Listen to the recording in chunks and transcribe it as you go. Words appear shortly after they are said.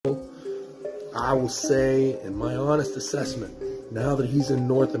I will say, in my honest assessment, now that he's in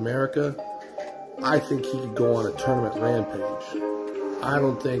North America, I think he could go on a tournament rampage. I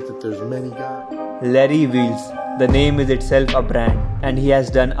don't think that there's many guys. Larry Wheels, the name is itself a brand, and he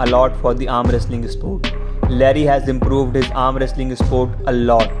has done a lot for the arm wrestling sport. Larry has improved his arm wrestling sport a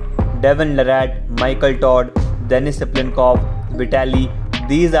lot. Devon, Larratt, Michael Todd, Denis, Vitaly,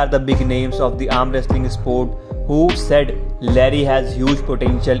 these are the big names of the arm wrestling sport who said Larry has huge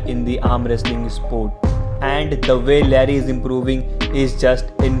potential in the arm wrestling sport. And the way Larry is improving is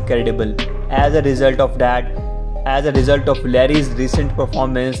just incredible. As a result of Larry's recent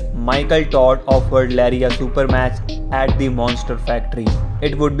performance, Michael Todd offered Larry a super match at the Monster Factory.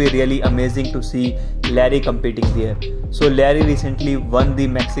 It would be really amazing to see Larry competing there. So Larry recently won the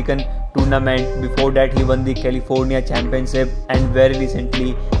Mexican tournament. Before that he won the California Championship, and very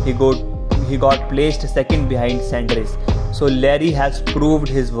recently he got placed second behind Sanders. So Larry has proved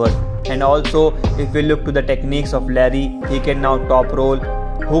his worth. And also, if we look to the techniques of Larry, he can now top roll.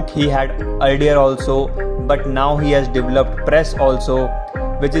 Hook he had earlier also, but now he has developed press also,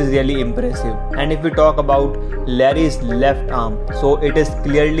 which is really impressive. And if we talk about Larry's left arm, so it is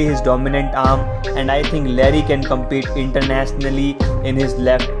clearly his dominant arm, and I think Larry can compete internationally in his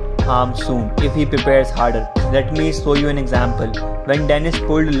left arm soon if he prepares harder. Let me show you an example. When Denis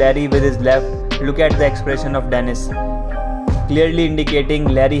pulled Larry with his left, look at the expression of Denis, clearly indicating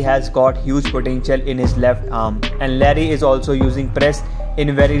Larry has got huge potential in his left arm. And Larry is also using press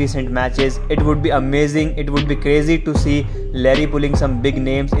in very recent matches. It would be amazing, it would be crazy to see Larry pulling some big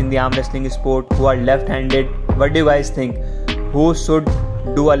names in the arm wrestling sport who are left-handed. What do you guys think? Who should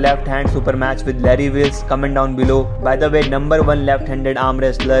do a left hand super match with Larry Wheels? Comment down below. By the way, #1 left-handed arm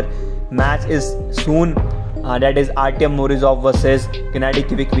wrestler match is soon. That is Artem Morozov versus Gennady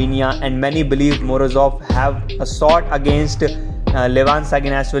Kvikvinia, and many believe Morozov have a shot against Levan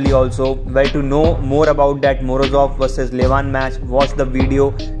Saginashvili also. Well, to know more about that Morozov versus Levan match, watch the video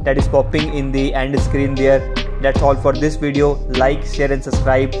that is popping in the end screen there. That's all for this video. Like, share and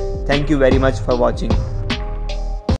subscribe. Thank you very much for watching.